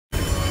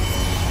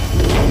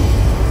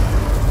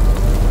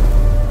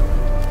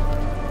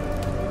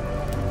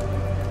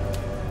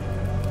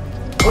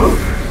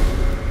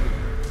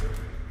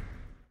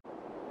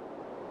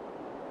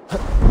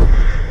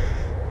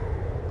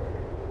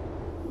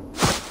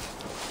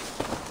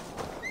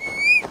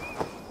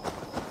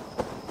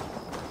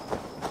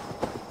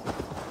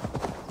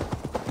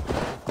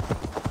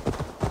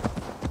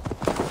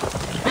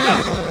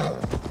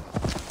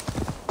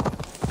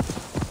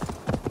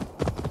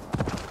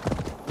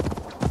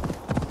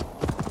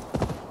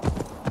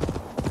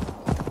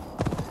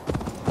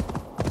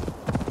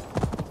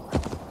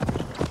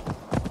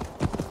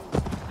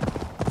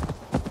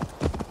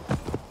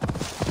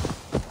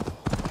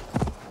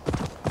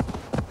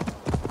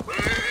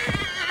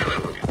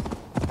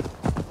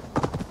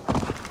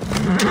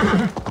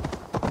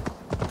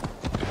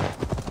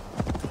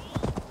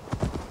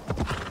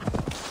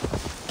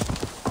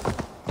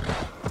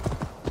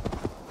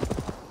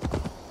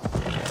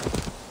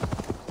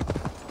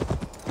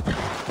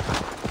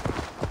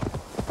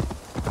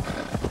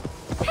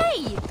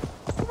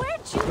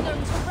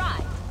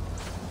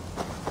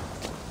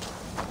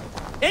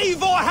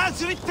Eivor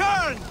has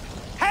returned!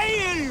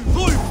 Hail,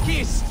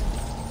 Portcestre!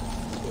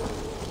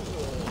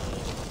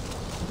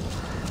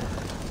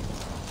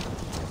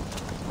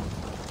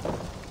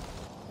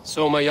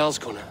 So, my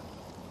Jarlskona,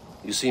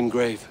 you seem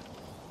grave.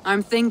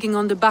 I'm thinking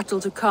on the battle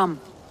to come.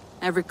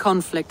 Every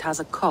conflict has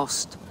a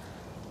cost.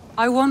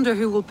 I wonder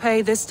who will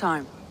pay this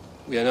time.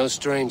 We are no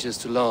strangers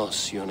to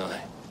loss, you and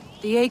I.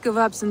 The ache of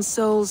absent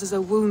souls is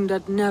a wound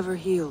that never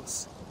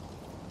heals.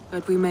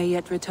 But we may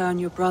yet return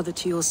your brother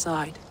to your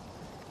side.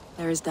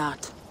 There is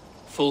that.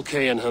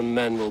 Fulke and her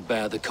men will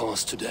bear the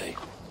cost today,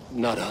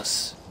 not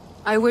us.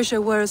 I wish I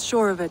were as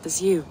sure of it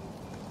as you.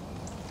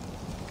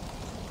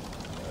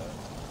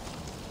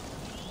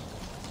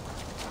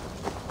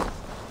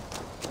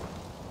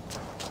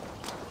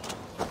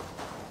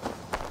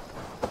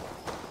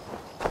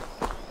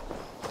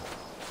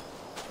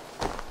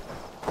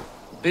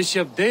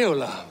 Bishop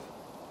Deolav.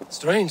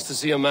 Strange to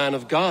see a man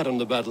of God on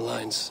the battle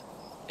lines.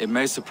 It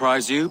may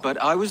surprise you, but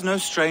I was no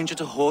stranger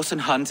to horse and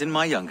hunt in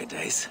my younger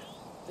days.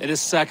 It is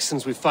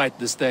Saxons we fight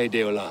this day,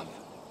 Deolav.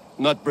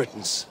 Not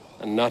Britons,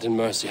 and not in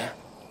Mercia.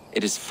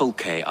 It is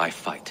Fulke I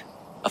fight.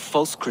 A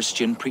false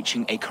Christian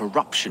preaching a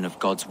corruption of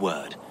God's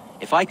word.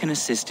 If I can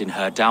assist in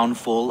her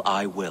downfall,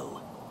 I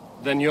will.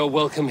 Then you're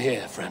welcome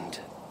here, friend.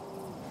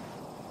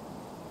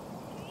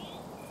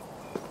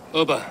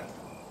 Uba,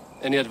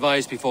 any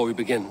advice before we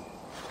begin?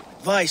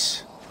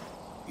 Advice?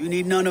 You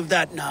need none of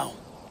that now.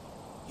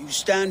 You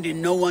stand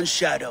in no one's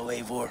shadow,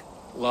 Eivor.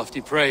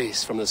 Lofty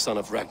praise from the son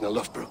of Ragnar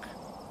Lothbrok.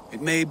 It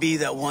may be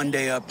that one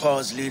day our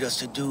paths lead us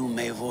to doom,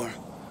 Eivor.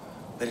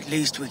 But at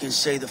least we can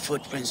say the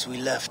footprints we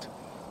left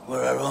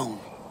were our own.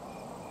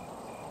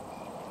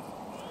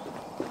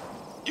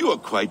 You are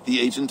quite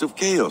the agent of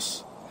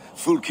chaos.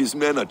 Fulke's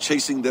men are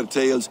chasing their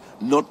tails,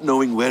 not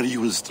knowing where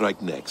you will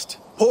strike next.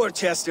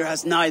 Portcestre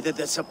has neither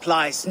the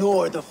supplies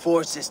nor the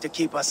forces to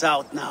keep us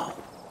out now.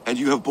 And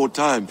you have bought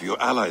time for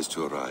your allies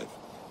to arrive.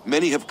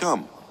 Many have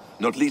come,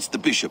 not least the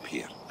bishop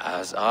here.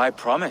 As I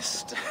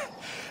promised.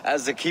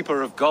 As the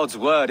keeper of God's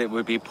word, it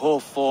would be poor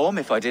form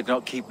if I did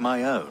not keep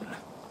my own.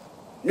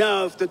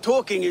 Now, if the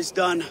talking is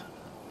done,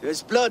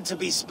 there's blood to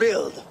be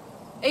spilled.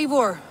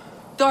 Eivor,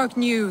 dark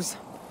news.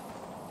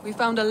 We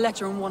found a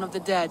letter on one of the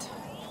dead.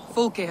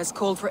 Fulke has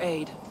called for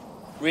aid.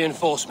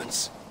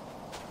 Reinforcements.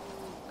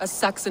 A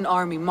Saxon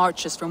army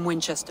marches from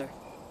Winchester.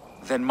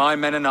 Then my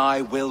men and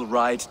I will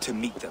ride to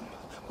meet them.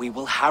 We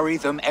will harry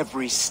them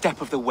every step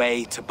of the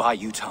way to buy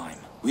you time.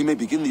 We may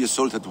begin the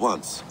assault at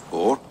once,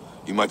 or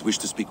you might wish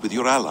to speak with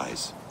your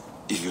allies,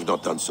 if you've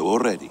not done so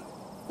already.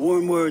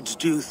 Warm words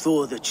do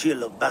thaw the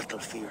chill of battle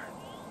fear.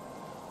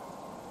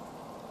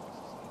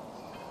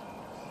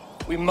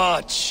 We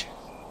march.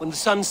 When the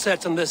sun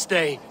sets on this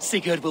day,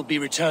 Sigurd will be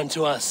returned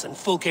to us, and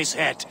Fulke's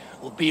head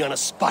will be on a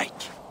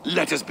spike.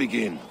 Let us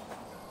begin.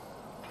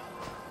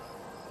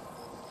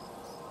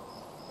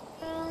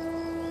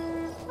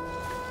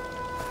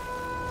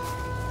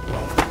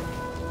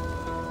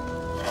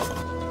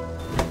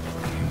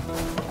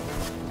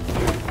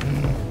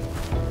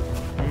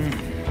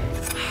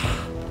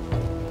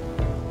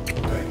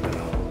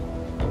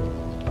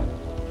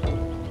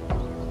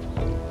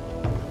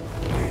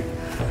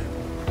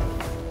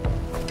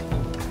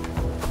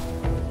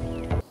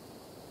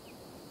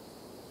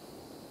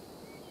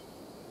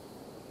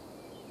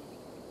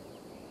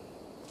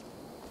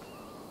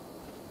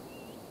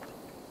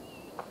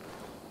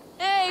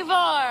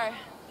 Eivor,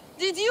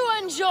 did you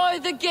enjoy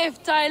the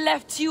gift I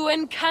left you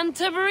in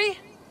Canterbury?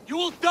 You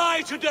will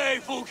die today,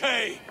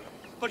 Fulke!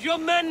 But your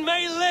men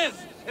may live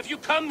if you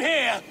come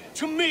here,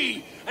 to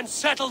me, and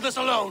settle this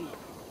alone.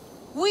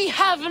 We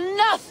have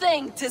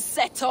nothing to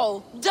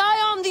settle.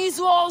 Die on these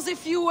walls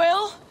if you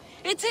will.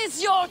 It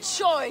is your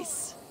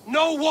choice.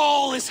 No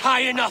wall is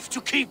high enough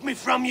to keep me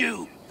from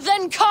you.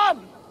 Then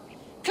come!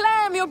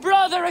 Claim your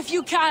brother if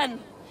you can.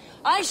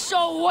 I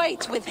shall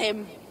wait with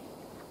him.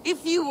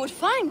 If you would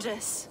find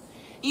us,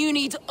 you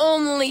need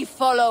only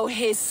follow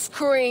his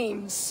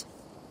screams.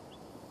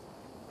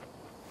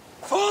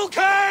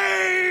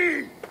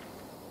 Fulke!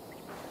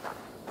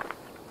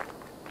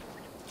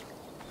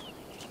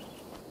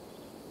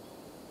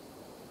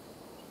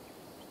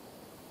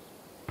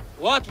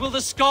 What will the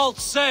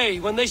Skalds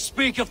say when they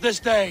speak of this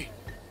day?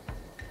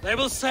 They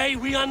will say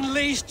we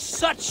unleashed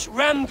such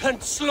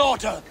rampant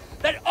slaughter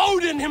that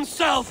Odin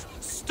himself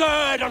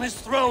stirred on his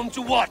throne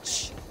to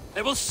watch.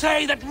 They will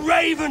say that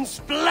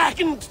ravens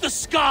blackened the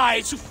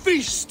sky to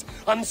feast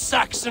on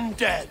Saxon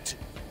dead.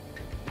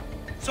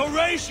 So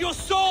raise your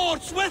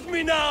swords with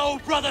me now,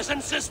 brothers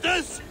and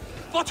sisters,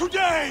 for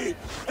today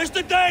is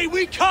the day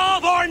we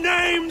carve our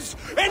names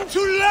into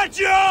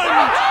legend!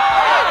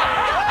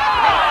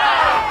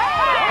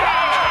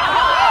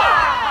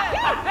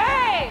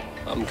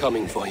 I'm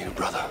coming for you,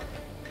 brother.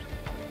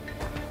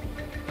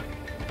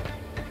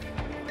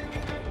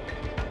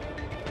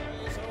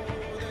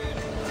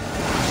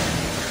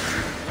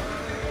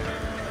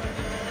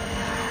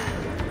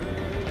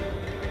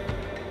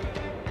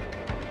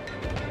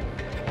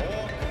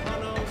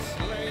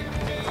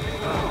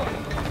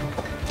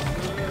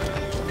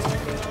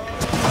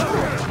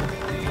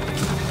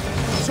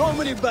 So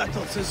many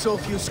battles and so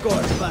few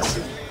scores,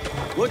 Basim.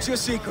 What's your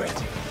secret?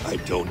 I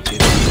don't get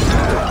it.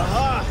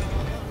 Aha!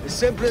 The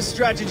simplest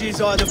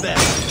strategies are the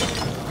best.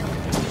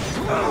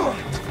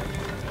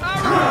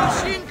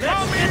 Arrows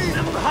incoming!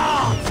 Them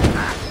hard!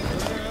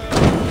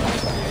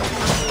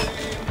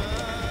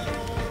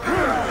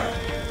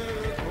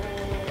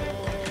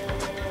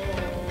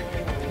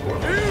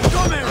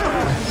 Incoming!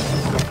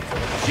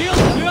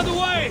 Shields, clear the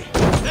way!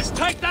 Let's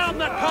take down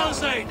that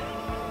palisade!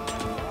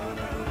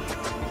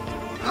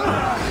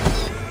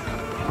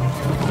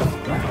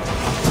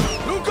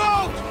 Look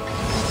out!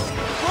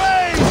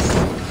 Brace!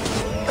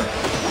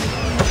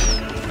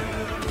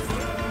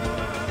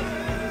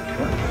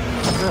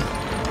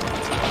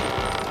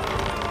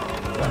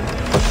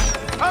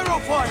 Arrow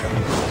fire!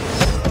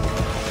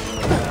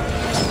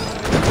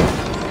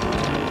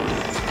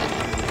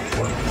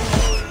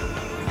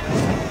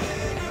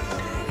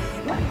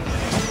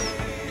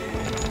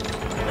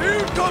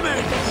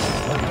 Incoming!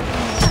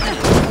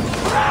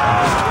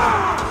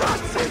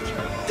 That's it!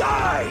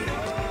 Die!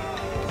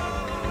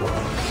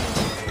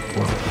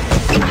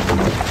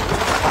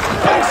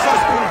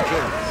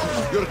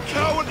 Your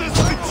cowardice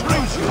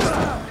betrays you!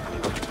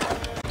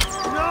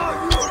 Now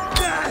you're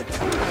dead!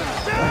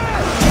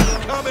 Dead!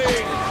 Coming!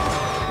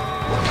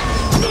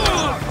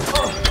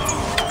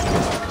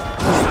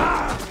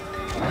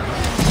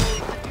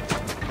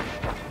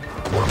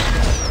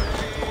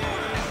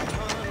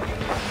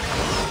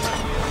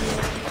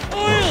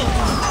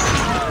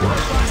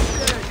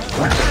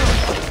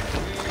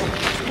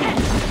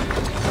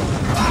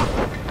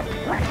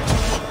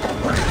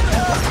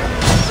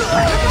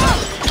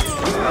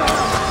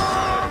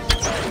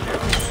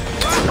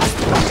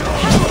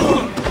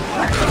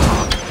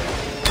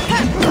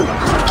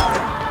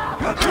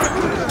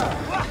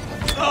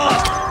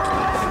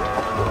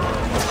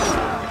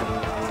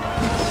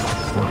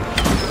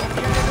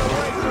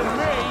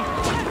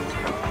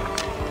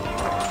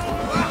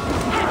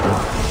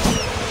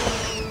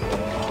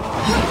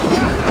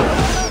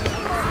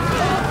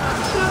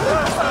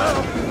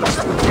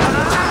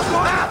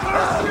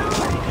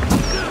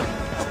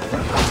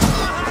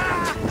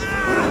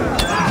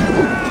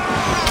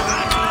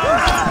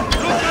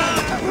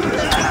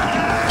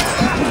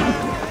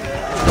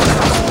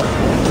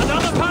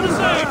 Another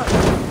palisade!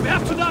 We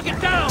have to knock it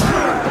down!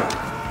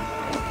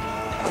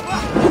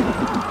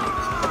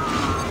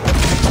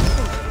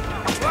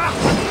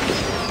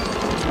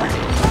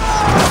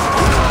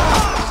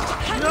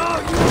 Now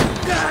you're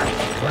dead!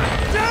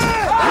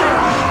 Dead!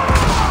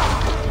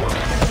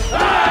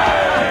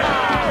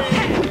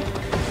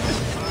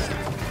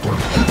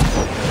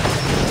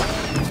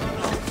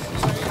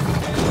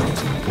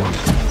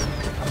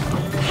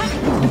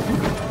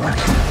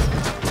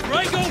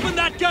 Break open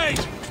that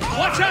gate!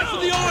 Watch out for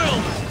the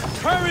oil!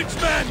 Courage,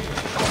 men!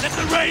 Let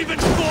the Raven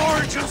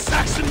forge on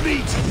Saxon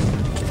meat!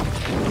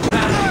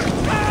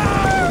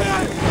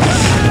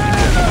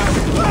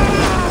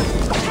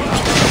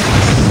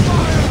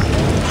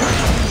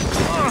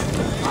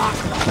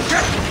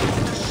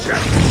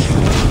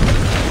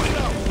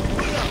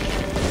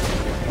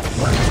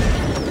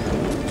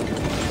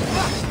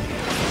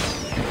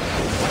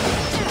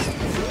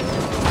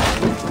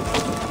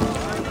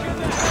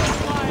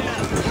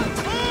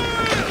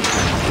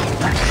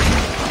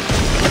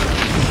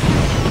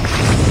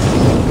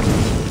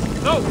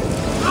 No!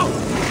 No!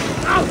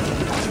 No!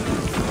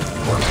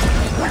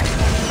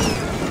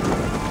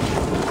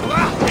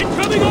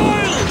 Incoming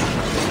oil!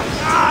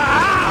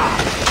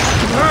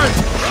 Turn!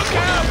 Look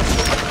out!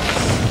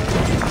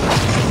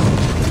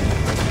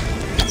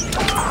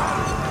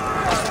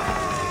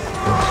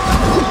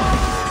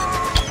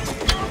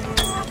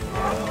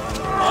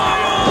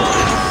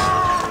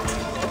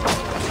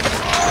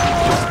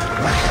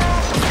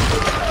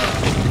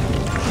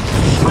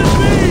 With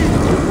me!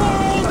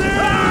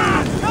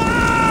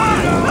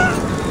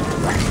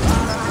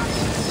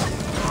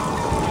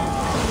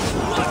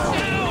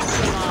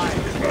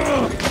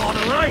 World on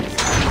the right!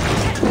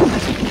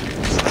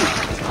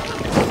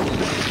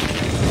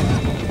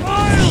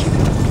 Oil!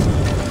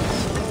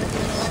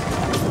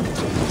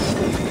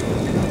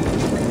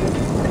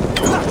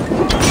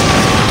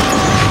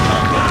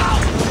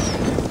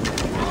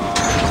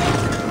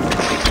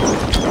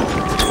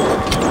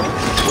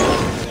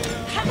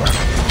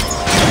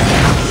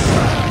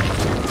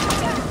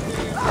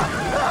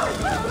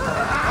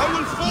 I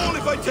will fall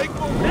if I take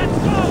more. Let's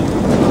go!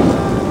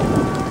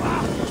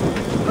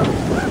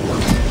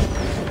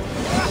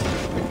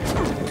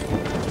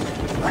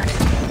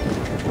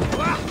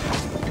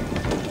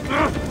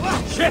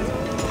 Shit!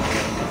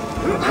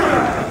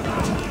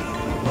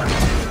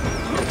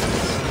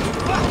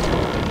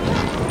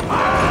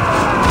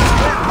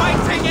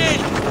 Fighting in!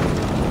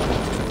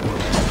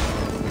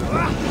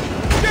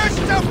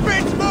 Just a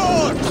bit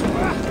more!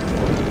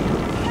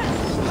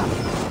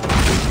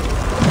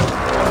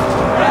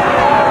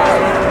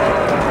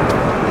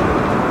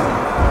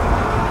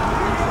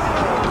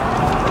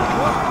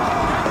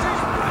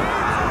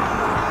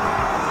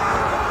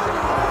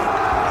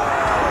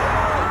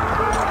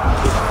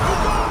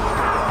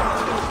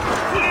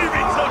 Leave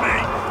it to me!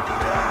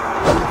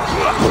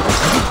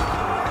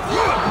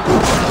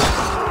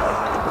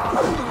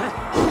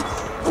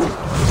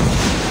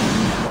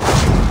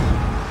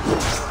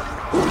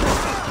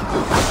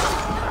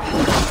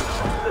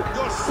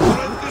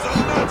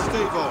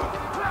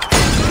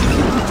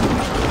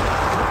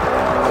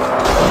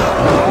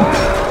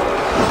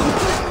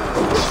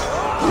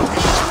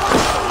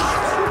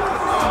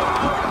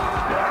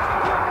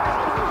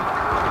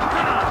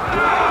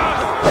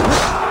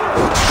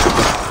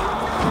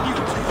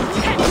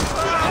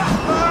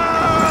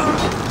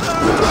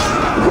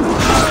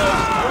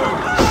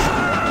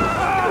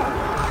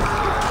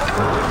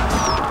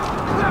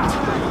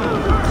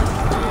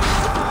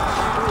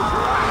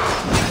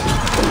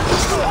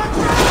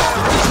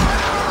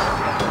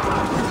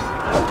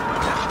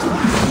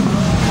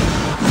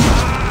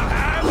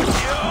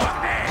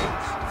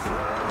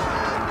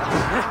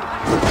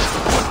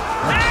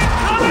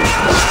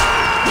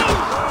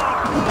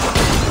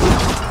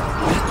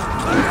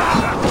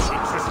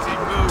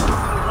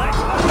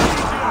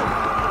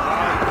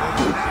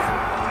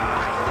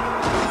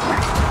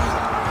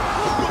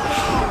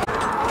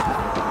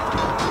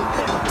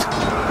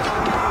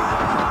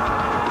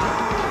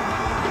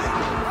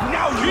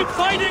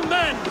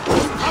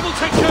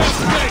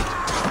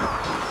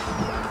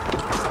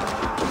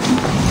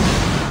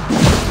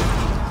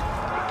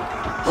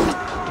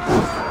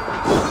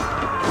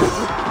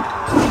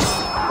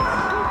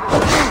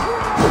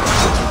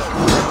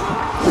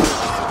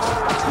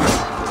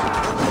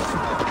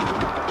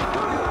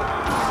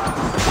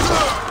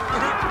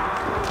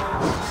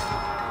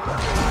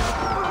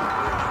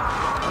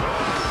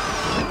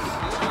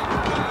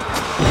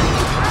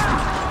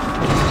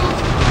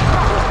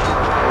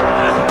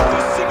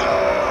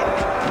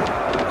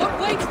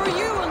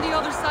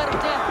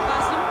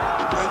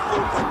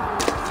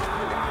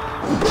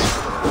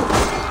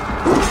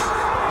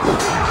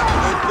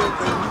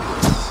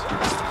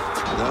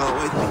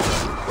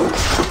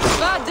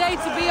 way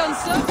to be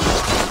uncertain.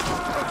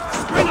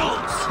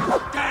 Riddles!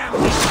 Damn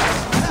this!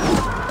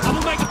 I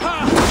will make a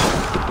path!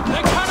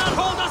 They cannot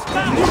hold us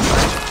back!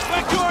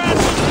 Wreck your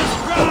asses to this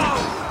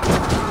ground!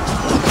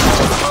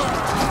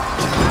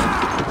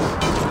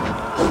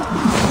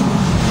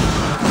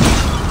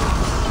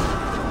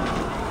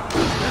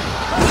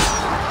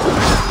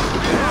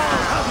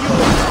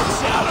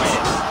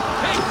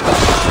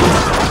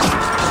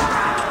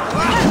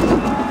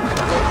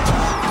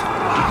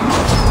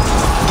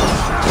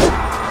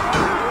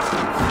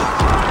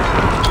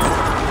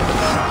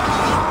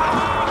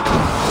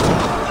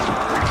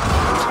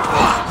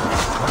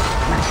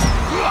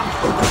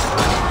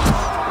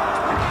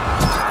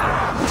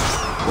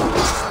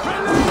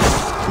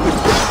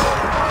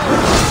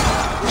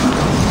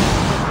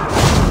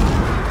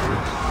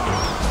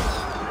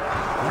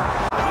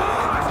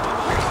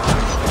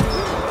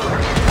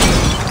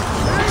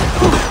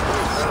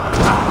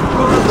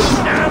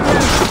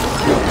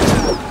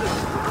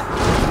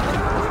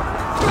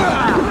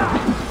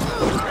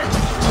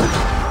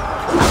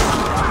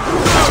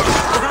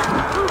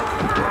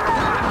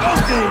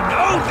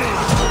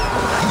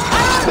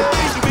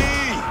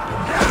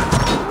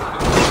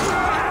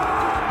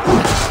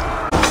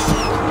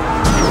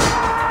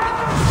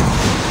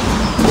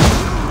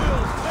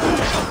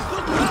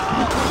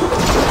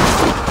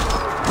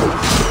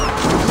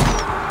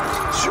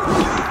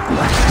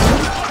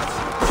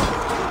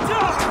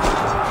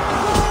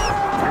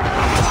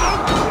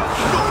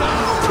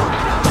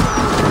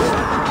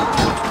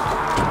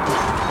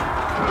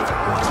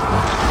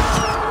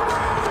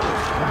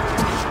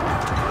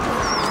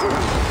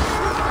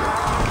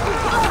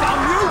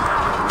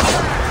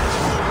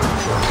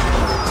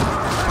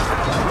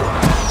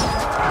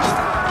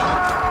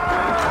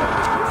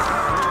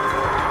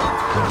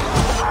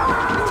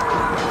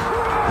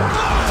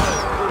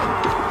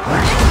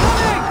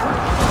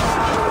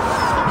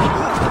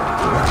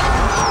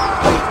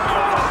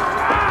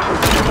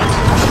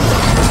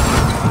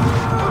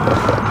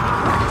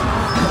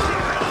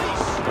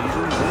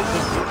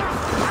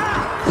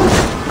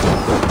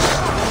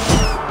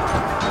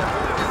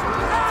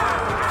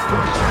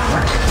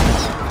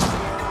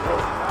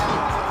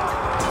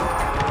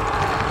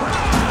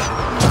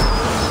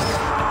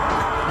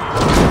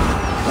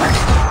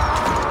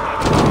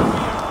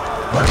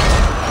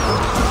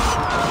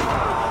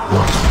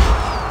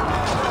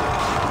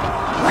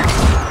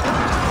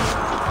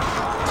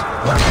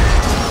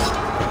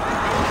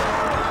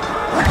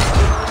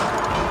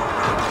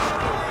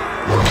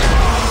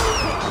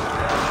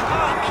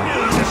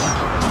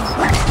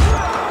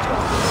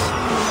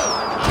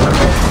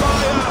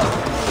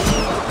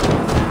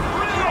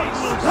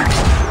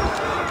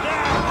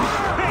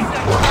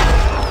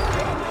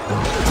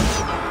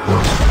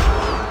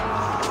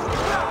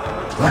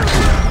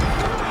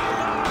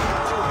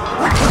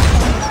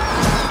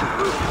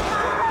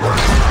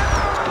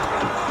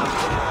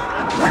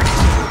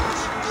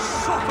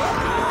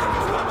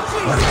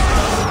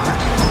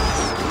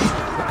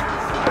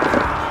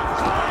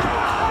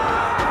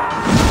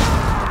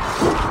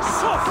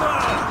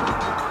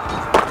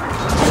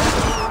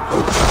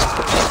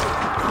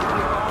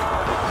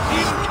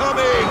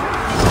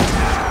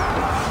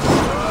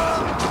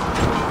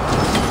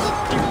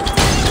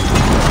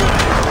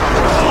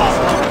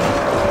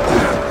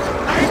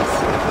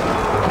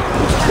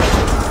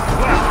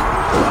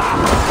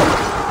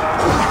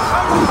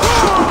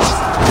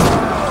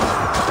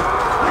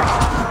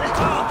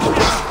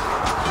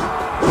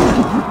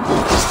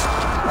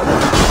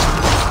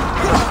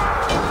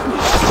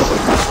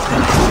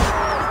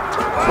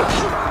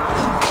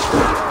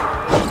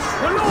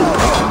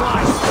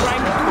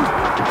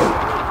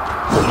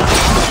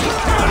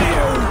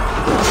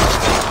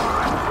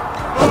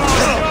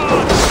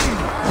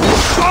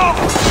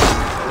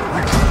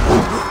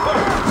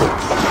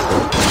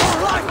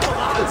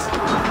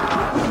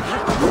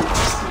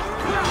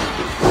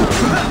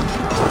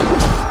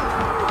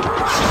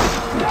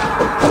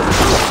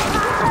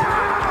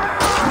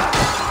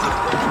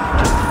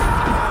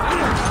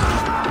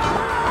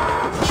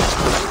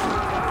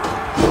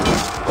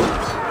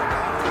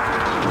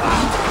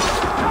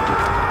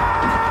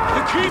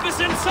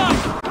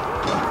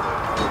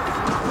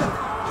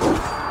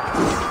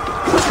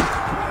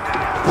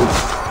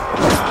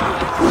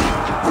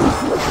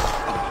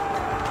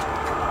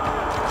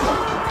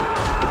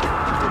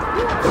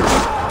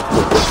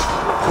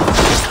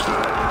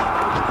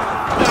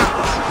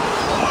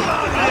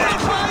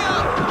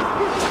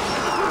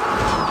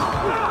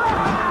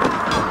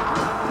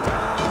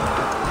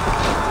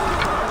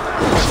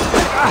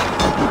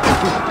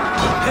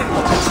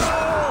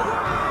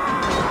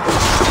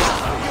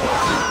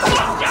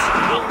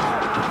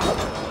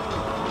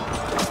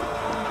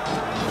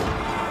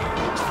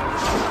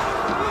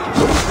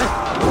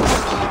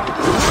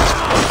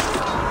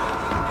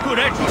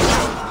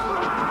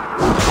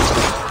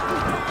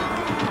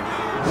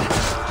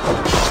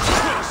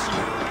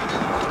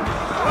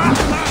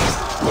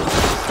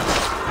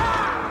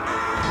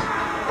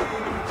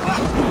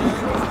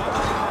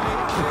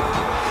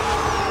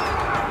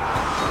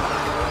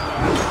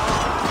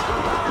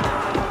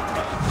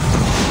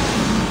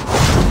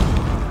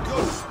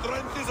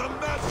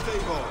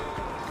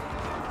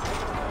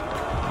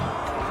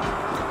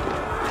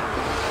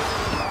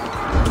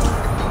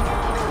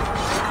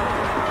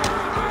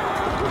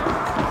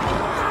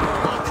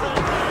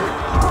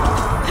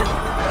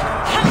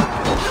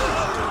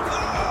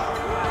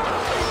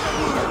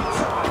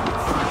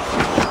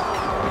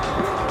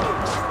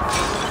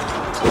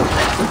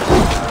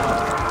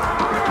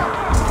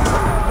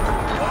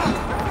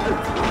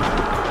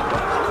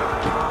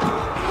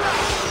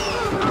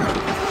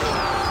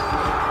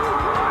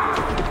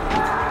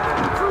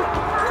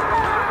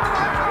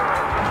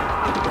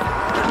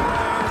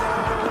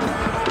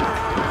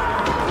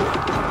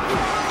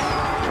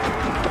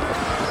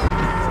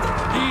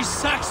 dirty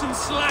Saxon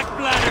slack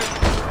bladder!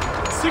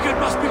 Sigurd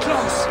must be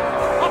close!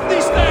 Up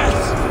these stairs!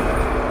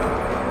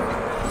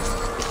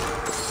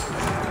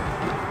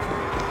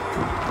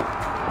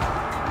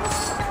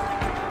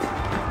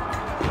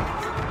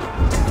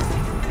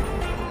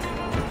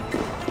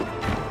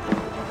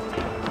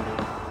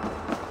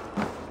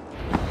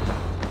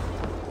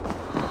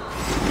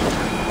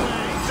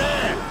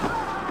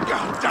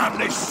 God damn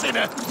this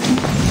sinner!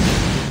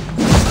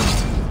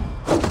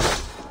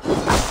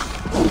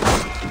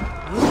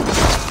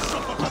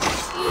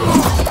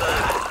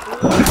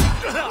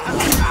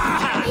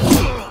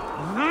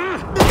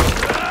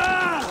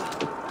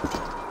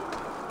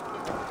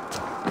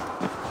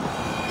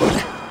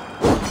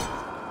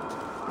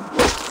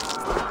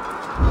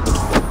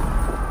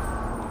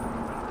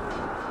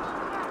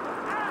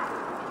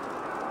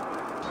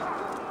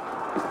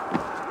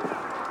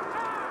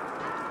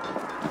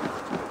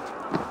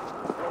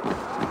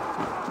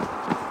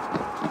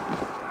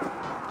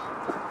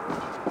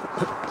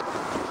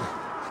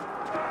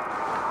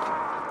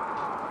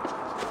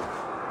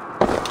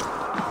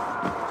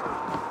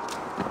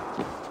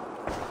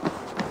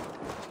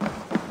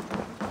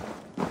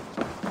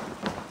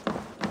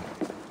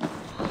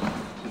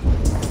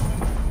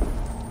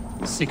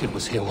 Sigurd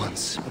was here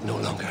once, but no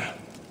longer.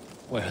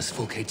 Where has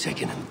Fulke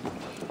taken him?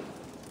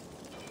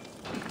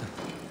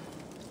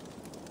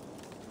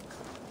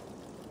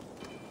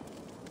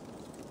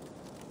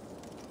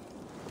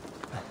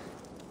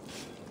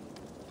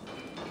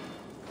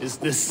 Is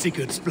this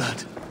Sigurd's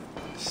blood?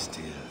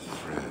 Still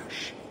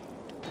fresh.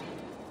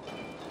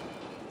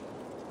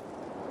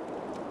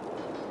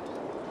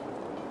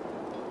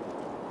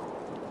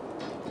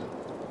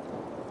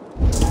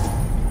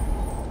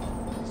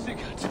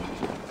 Sigurd.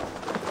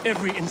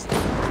 Every instant.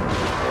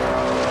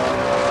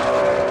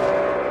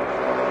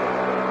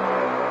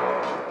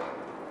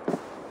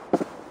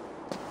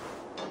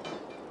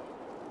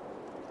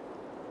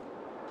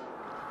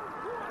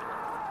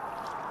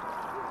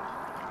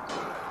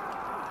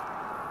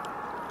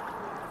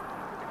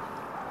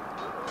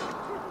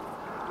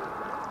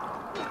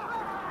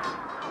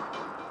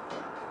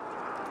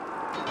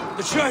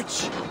 The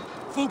church!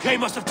 Fulke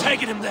must have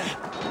taken him there.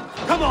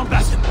 Come on,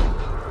 Basim!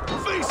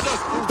 Face us,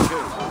 Fulke!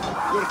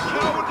 Your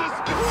cowardice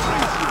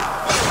betrays you!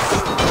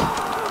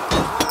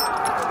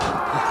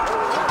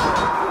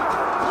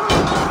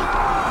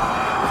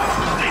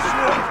 This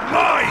one's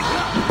mine!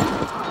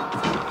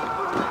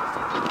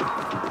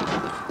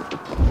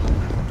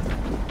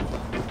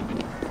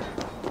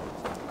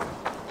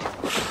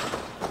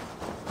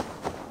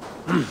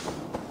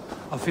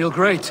 I feel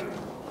great.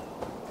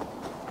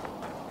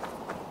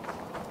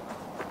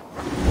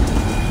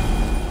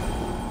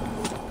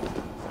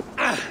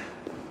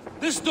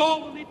 This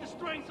door will need the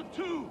strength of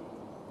two.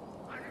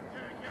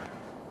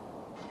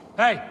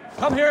 Hey,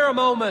 come here a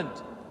moment.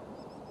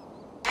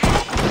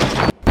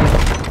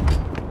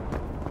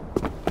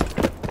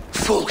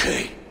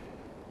 Fulke.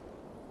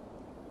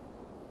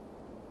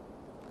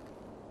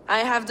 I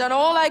have done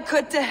all I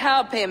could to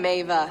help him,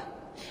 Ava.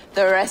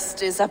 The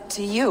rest is up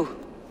to you.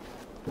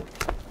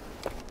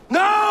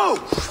 No!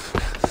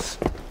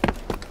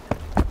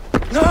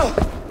 No!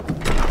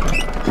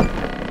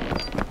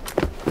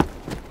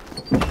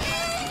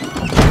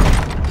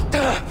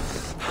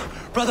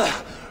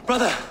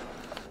 Brother,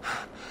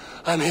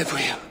 I'm here for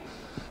you.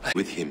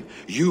 With him,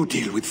 you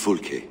deal with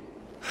Fulke.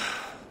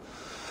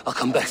 I'll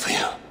come back for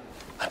you.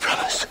 I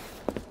promise.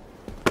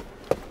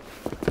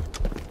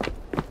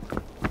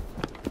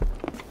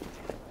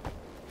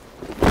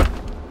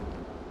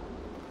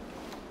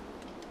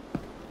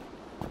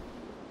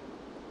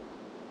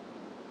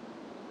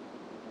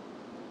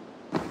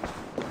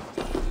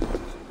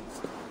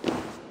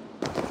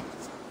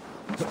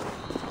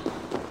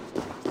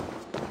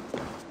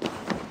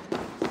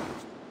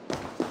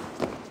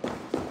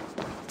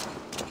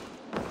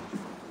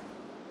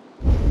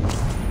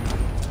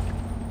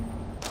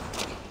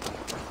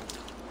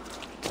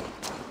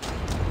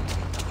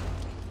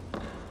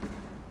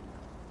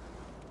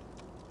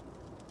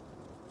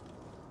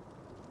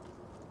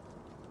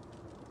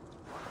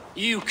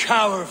 You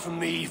cower from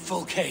me,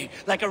 Fulke,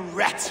 like a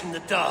rat in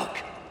the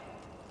dark.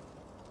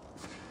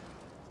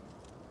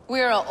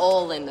 We're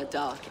all in the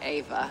dark,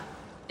 Ava.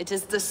 It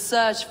is the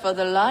search for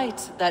the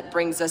light that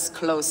brings us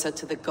closer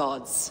to the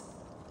gods.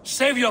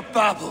 Save your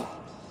babble.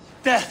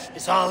 Death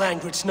is our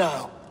language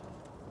now.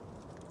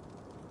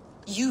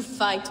 You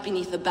fight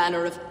beneath the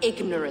banner of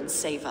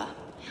ignorance, Ava.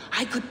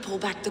 I could pull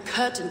back the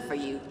curtain for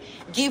you,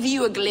 give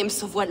you a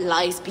glimpse of what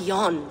lies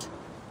beyond.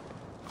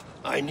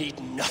 I need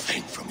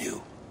nothing from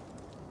you.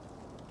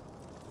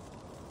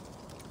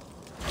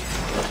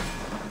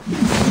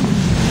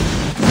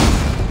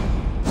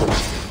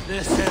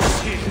 This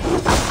ends here.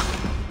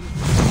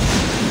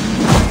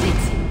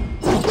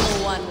 No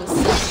one was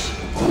such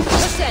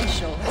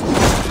essential.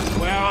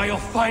 Where are your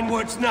fine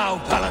words now,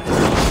 Paladin?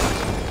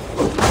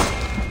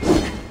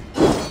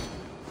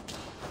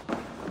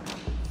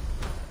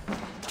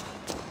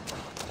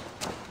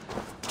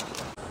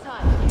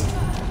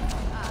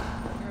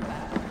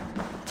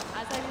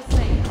 As I was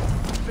saying,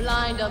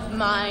 blind of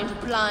mind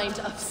blind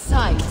of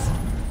sight.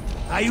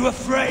 Are you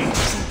afraid,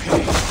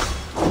 Suthsexe?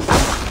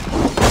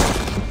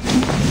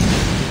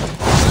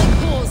 My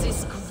cause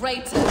is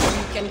greater than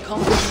you can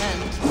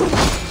comprehend.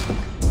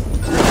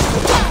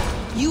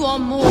 You are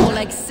more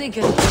like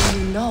Sigurd than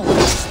you know.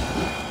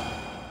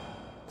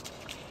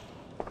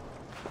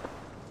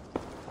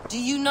 Do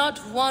you not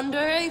wonder,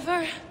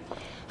 Eivor,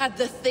 at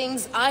the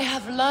things I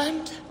have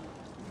learned?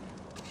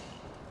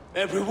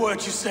 Every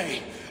word you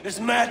say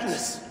is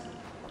madness.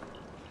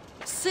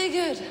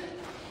 Sigurd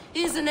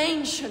is an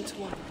ancient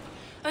one.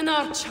 An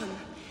Archon,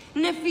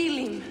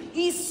 Nephilim,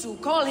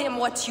 Isu, call him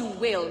what you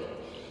will.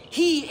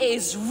 He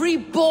is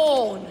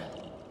reborn.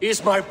 He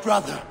is my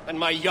brother and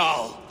my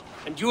Jarl,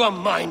 and you are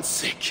mind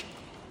sick.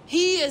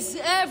 He is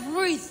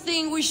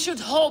everything we should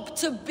hope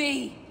to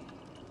be.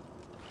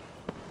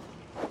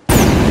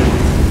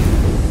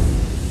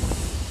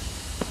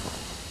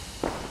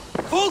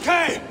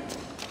 Fulke!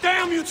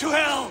 Damn you to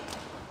hell!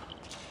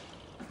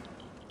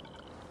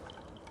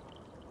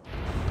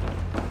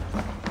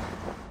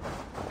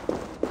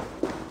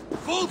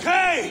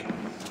 Fulke!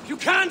 You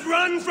can't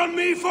run from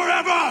me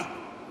forever!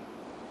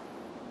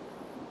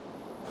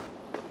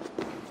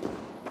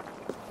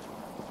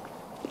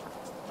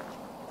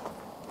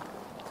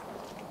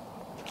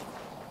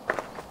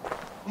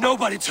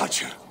 Nobody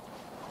touch her.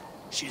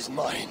 She's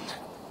mine.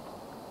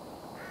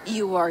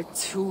 You are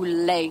too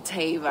late,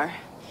 Eivor.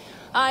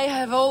 I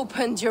have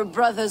opened your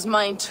brother's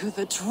mind to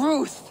the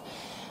truth.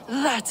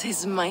 That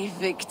is my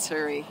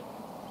victory.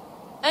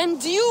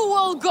 And you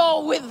will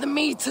go with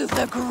me to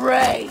the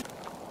grave.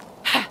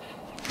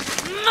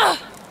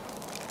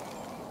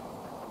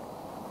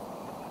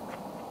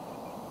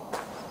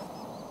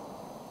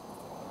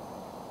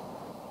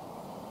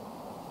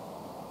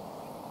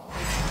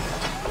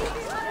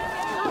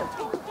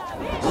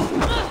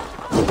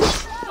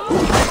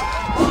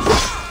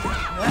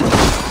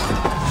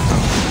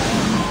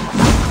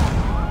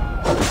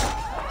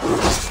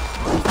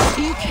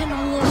 You can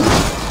warn.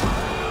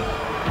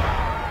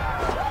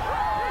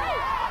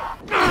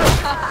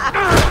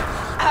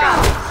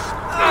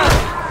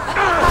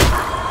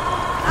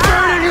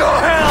 Burn in your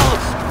hell!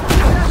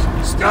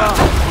 Stop!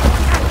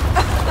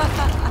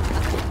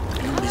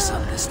 You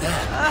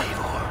misunderstand,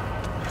 Eivor.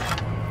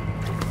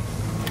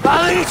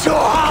 I'll eat your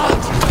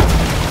heart!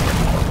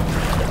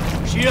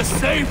 She has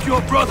saved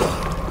your brother!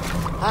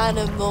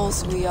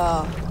 Animals we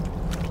are.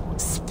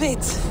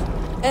 Spit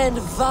and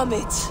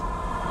vomit.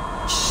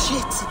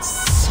 Shit and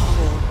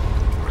soil.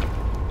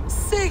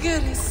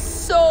 Sigurd is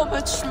so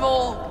much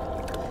more.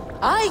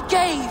 I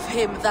gave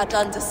him that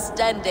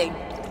understanding.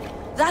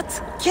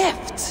 That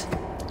gift.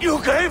 You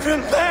gave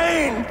him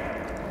pain!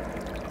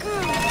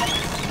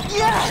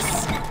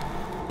 Yes!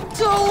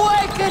 To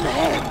awaken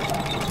him!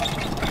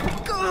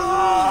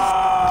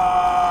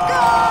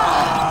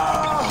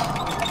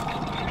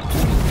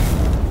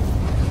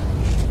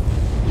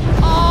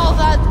 All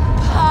that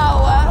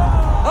power,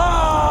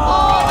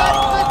 all that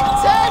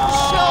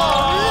potential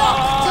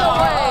locked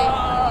away!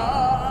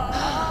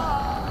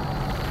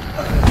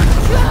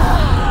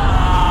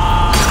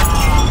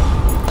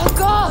 A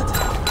god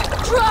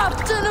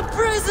trapped in a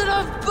prison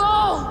of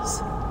bones!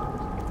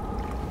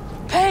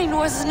 Pain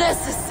was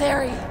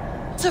necessary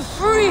to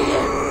free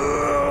him!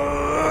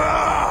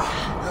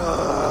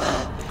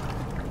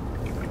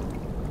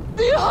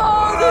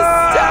 Behold this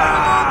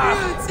terrible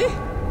beauty!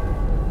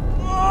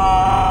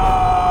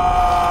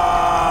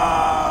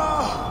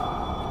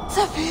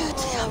 The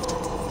beauty of the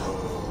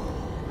divine.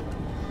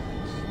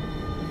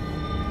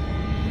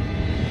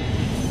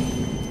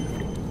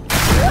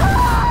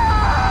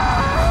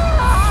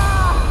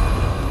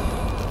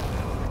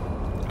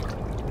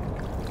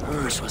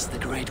 Hers was the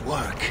great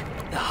work,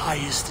 the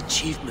highest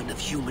achievement of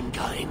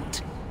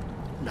humankind.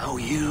 Now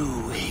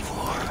you,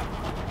 Eivor,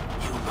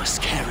 you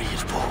must carry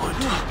it forward.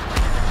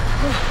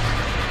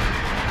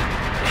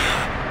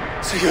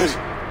 Sigurd!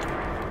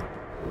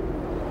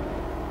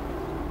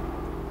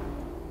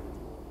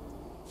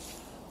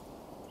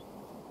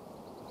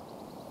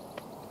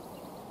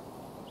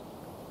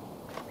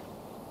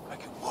 I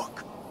can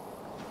walk.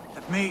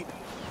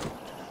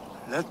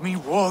 Let me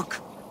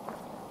walk.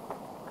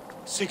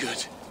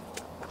 Sigurd!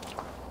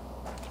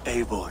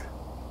 Eivor.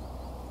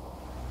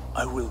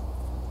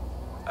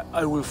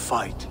 I will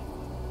fight.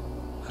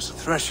 As a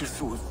thresher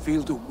through a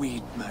field of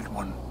wheat, mad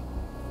one.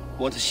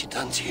 What has she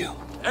done to you?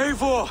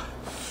 Eivor!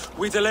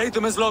 We delayed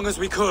them as long as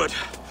we could.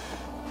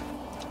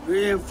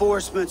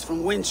 Reinforcements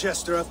from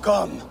Winchester have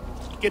come.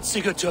 Get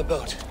Sigurd to a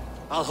boat.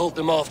 I'll hold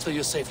them off till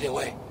you're safely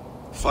away.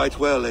 Fight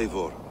well,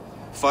 Eivor.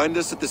 Find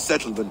us at the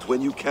settlement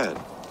when you can.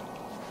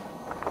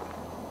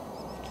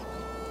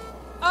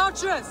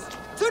 Archers!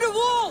 To the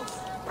walls!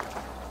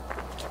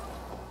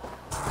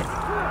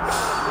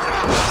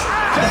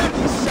 Damn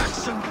these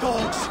Saxon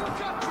dogs!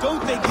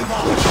 Don't they give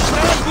up?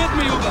 Stand with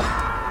me, Uber!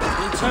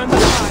 We'll turn the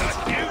tide.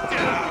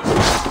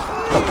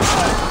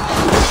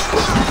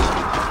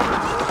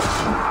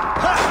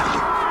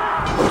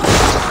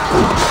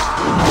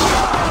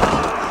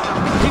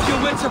 Keep your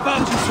wits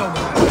about you,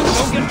 Soma.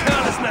 Don't get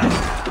careless now.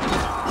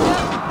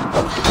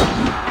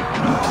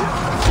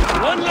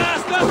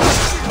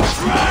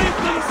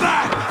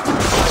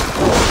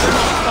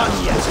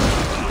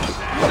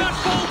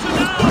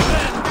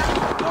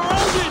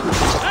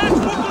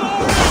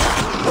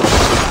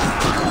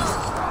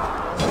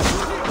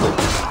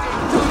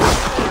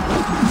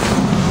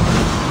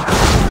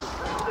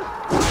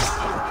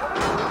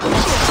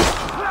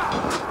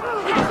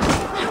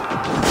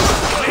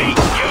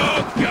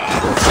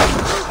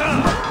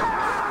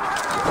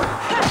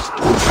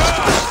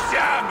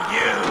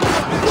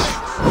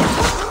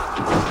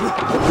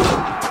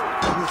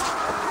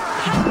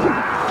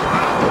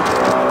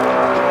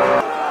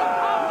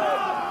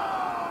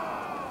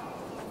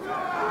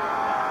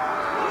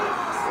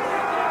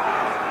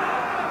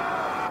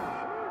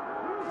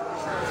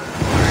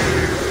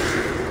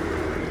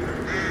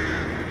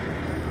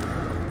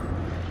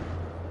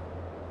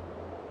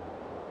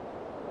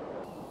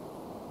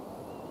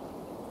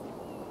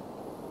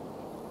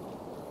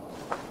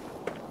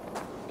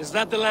 Is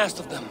that the last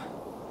of them?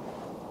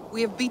 We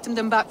have beaten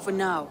them back for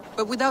now,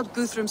 but without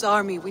Guthrum's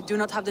army, we do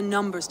not have the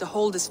numbers to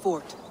hold this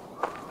fort.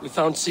 We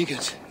found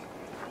Sigurd.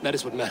 That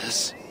is what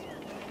matters.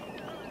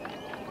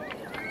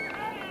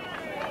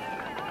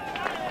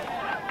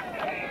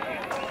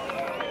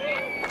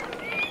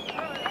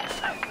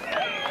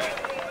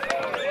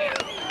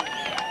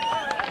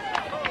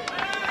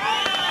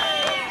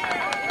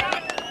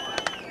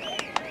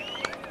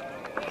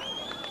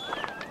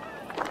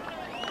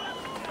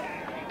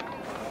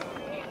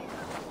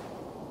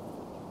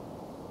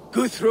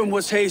 Guthrum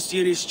was hasty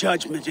in his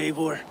judgment,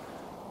 Eivor.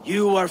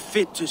 You are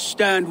fit to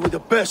stand with the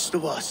best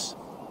of us.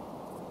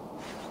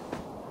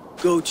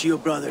 Go to your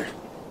brother.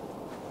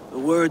 The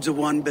words of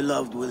one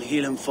beloved will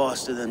heal him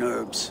faster than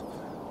herbs.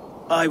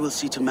 I will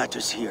see to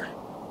matters here.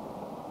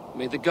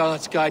 May the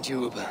gods guide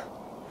you, Uber.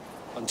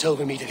 Until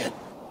we meet again.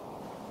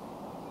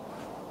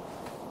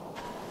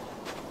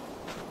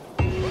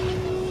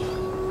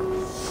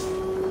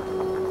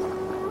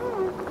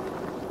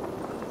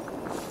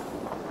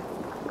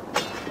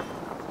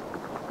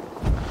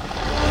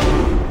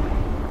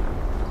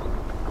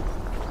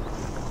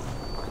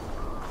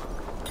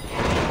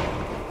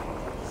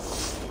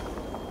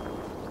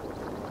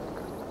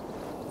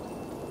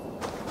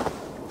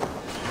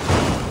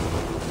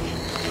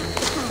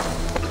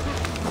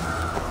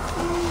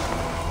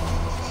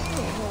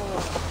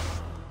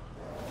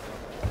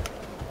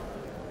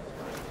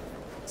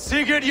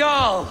 Sigurd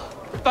Jarl!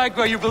 Back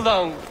where you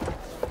belong.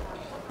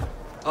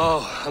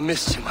 Oh, I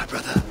missed you, my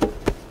brother.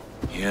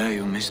 Yeah,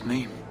 you missed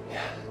me?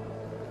 Yeah.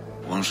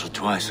 Once or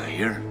twice, I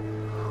hear.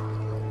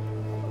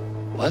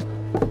 What?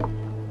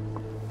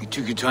 You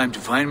took your time to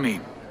find me.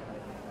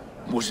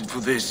 Was it for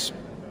this?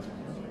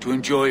 To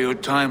enjoy your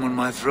time on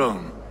my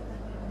throne?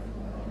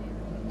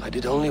 I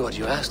did only what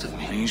you asked of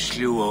me. And you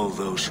slew all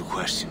those who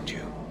questioned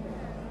you.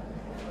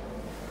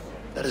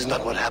 That is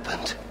not what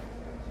happened.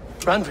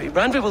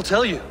 Randvi will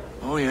tell you.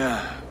 Oh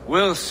yeah,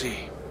 we'll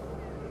see.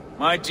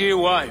 My dear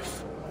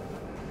wife,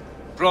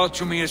 brought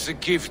to me as a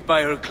gift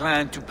by her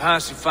clan to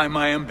pacify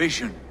my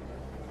ambition.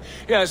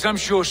 Yes, I'm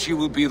sure she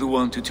will be the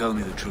one to tell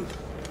me the truth.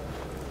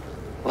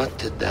 What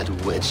did that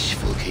witch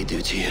Fulke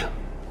do to you?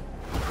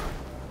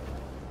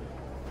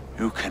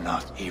 You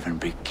cannot even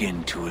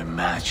begin to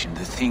imagine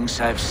the things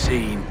I've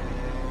seen,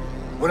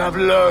 what I've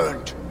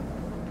learned.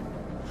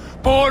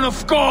 Born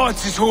of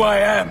gods is who I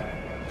am.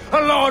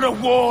 A lord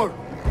of war,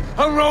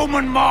 a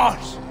Roman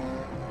Mars.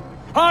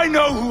 I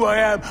know who I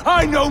am,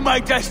 I know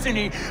my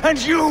destiny,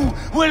 and you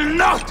will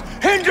not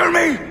hinder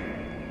me!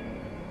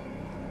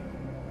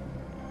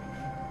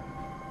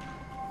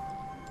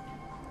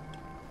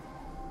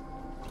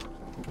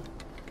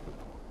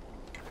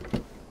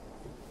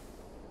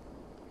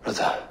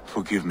 Brother.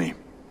 Forgive me.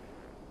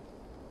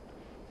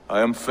 I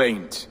am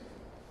faint.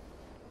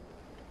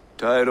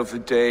 Tired of the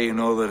day and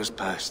all that has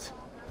passed.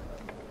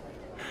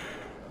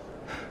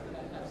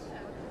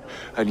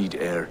 I need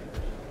air.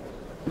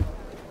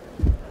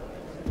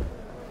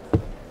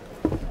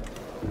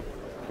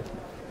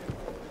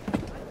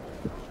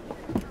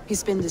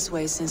 He's been this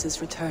way since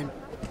his return.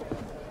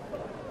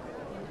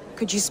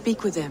 Could you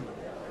speak with him?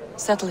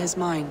 Settle his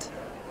mind?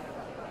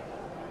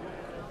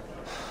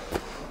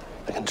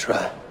 I can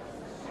try.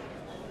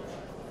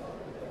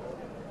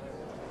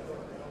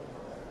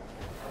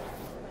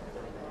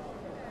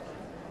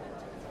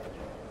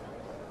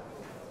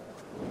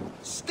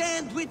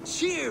 Stand with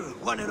cheer,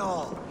 one and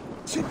all.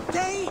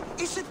 Today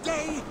is a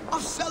day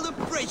of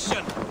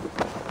celebration.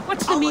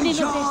 What's the meaning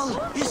Jarl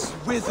of this?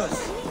 is with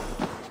us.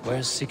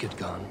 Where's Sigurd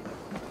gone?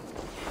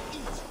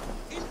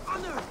 In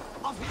honor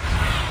of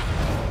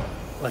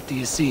his... What do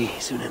you see,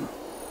 Sunan?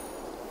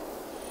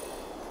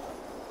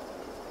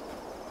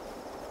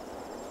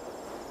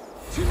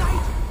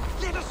 Tonight,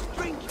 let us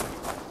drink.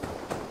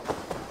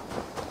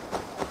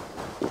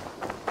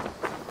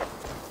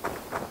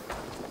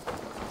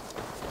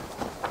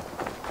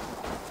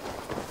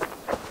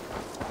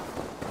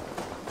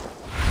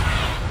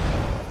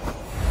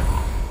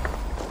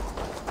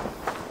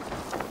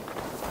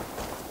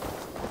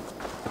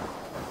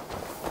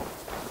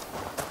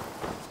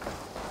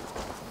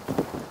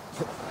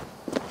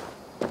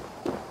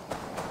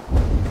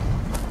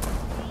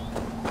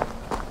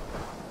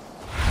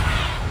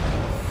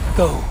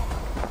 Go,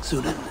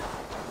 Sunan.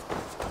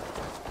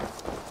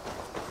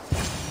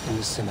 In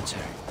the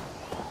cemetery.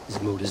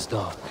 His mood is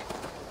dark.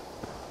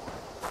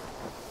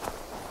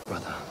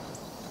 Brother.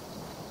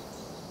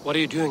 What are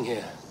you doing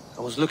here?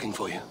 I was looking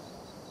for you.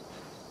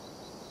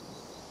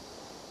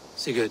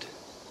 Sigurd.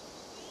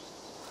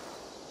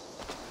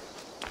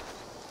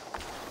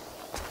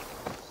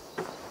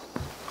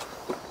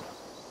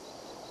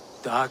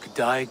 Dag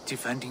died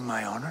defending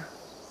my honor?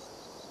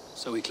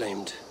 So he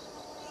claimed.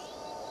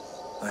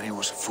 Then he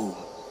was a fool.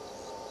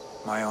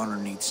 My honor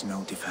needs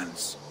no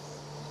defense.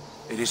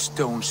 It is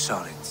stone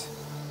solid,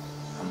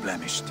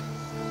 unblemished.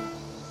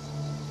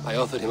 I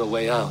offered him a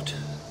way out,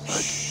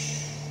 but...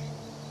 Shh.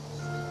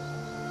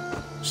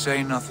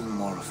 Say nothing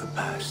more of the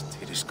past.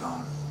 It is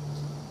gone.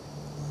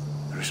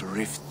 There is a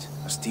rift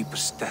as deep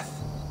as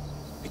death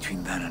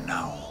between then and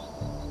now.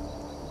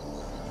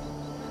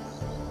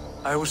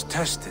 I was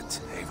tested,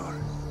 Eivor,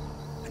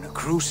 in a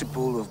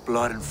crucible of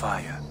blood and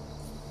fire.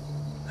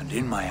 And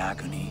in my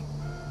agony,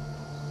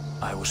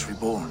 I was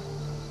reborn.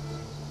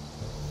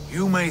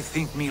 You may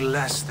think me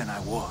less than I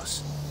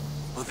was,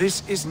 but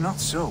this is not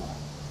so.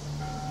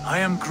 I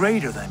am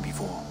greater than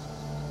before.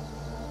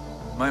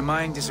 My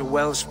mind is a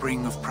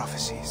wellspring of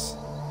prophecies,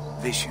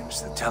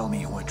 visions that tell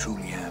me who I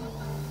truly am.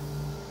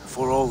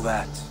 For all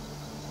that,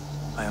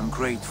 I am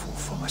grateful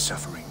for my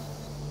suffering.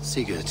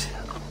 Sigurd,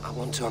 I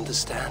want to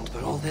understand,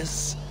 but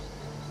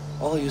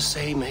all you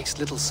say makes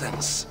little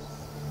sense.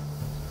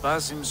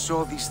 Basim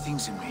saw these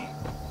things in me.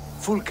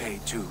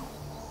 Fulke, too.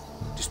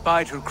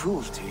 Despite her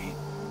cruelty,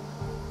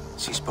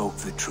 she spoke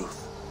the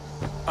truth.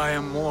 I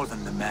am more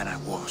than the man I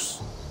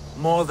was.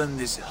 More than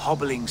this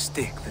hobbling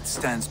stick that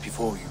stands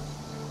before you.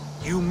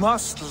 You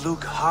must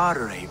look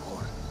harder,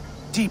 Eivor.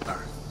 Deeper.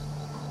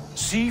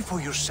 See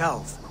for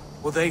yourself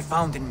what they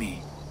found in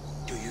me.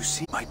 Do you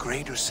see my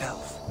greater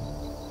self?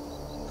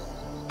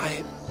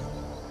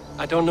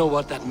 I don't know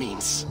what that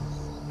means.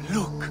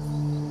 Look.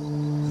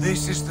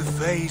 This is the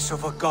face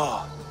of a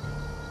god.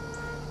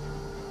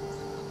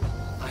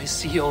 I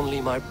see only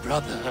my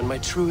brother and my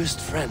truest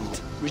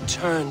friend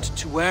returned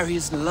to where he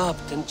is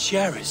loved and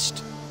cherished,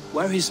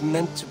 where he's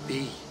meant to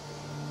be.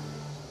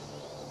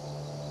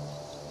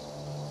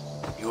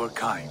 You are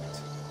kind,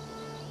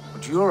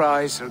 but your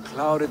eyes are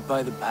clouded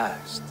by the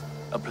past,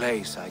 a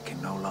place I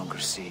can no longer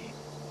see.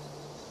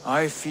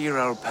 I fear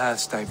our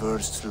paths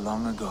diverged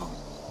long ago.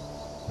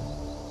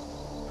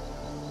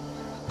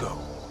 Go.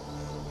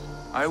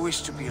 I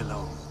wish to be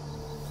alone.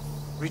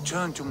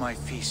 Return to my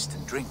feast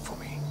and drink for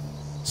me.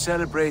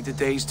 Celebrate the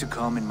days to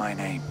come in my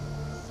name.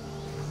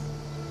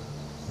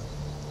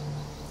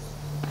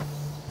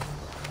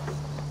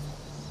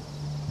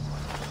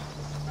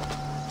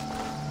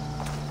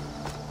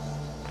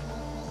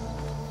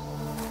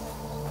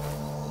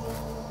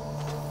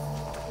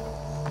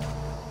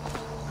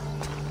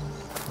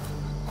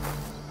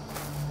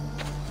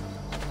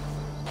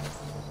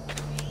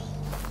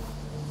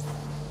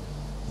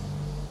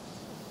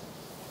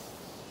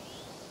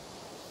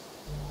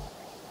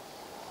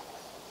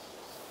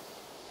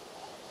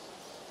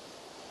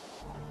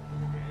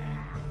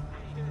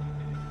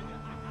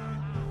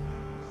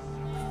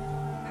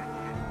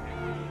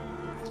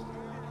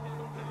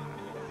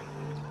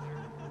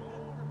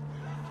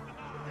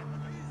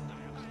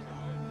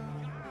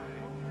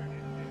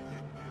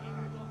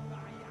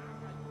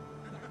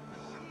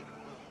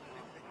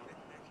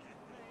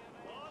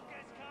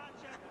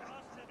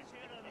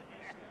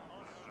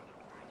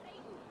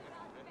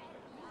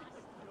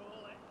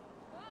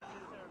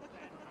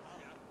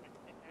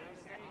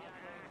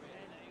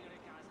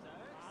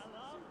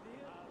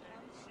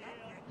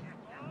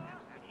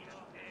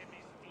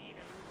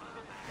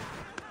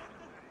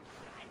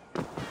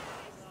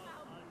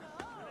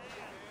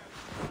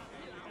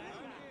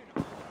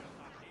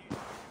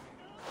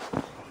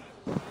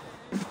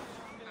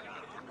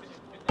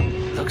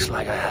 Looks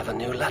like I have a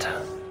new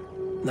letter.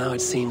 Now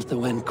it seems the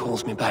wind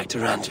calls me back to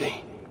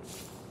Randvi.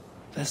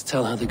 Let's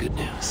tell her the good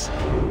news.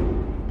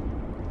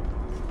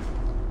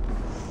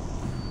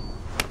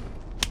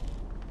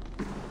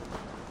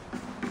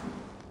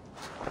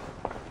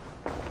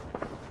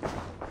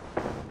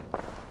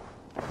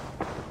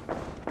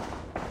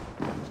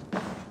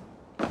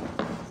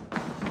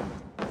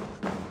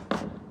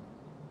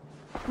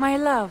 My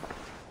love.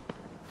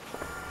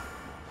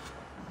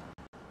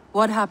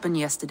 What happened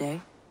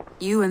yesterday?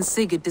 You and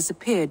Sigurd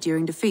disappeared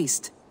during the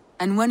feast,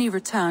 and when he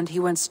returned,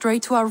 he went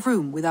straight to our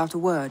room without a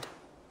word.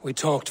 We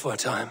talked for a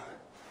time.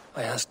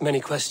 I asked many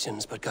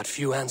questions, but got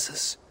few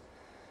answers.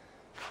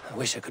 I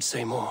wish I could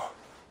say more.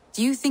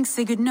 Do you think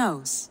Sigurd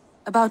knows?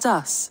 About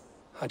us?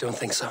 I don't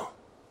think so.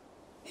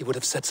 He would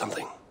have said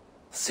something.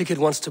 Sigurd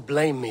wants to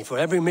blame me for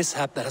every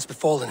mishap that has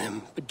befallen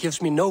him, but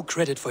gives me no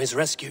credit for his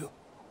rescue.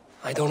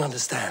 I don't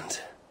understand.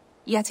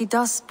 Yet he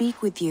does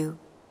speak with you.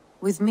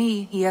 With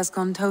me, he has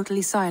gone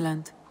totally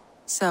silent.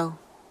 So,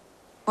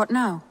 what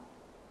now?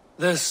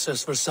 This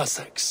is for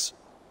Suthsexe.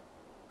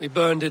 We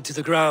burned it to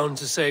the ground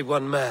to save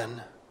one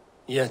man.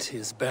 Yet he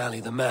is barely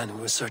the man we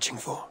were searching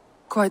for.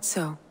 Quite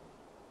so.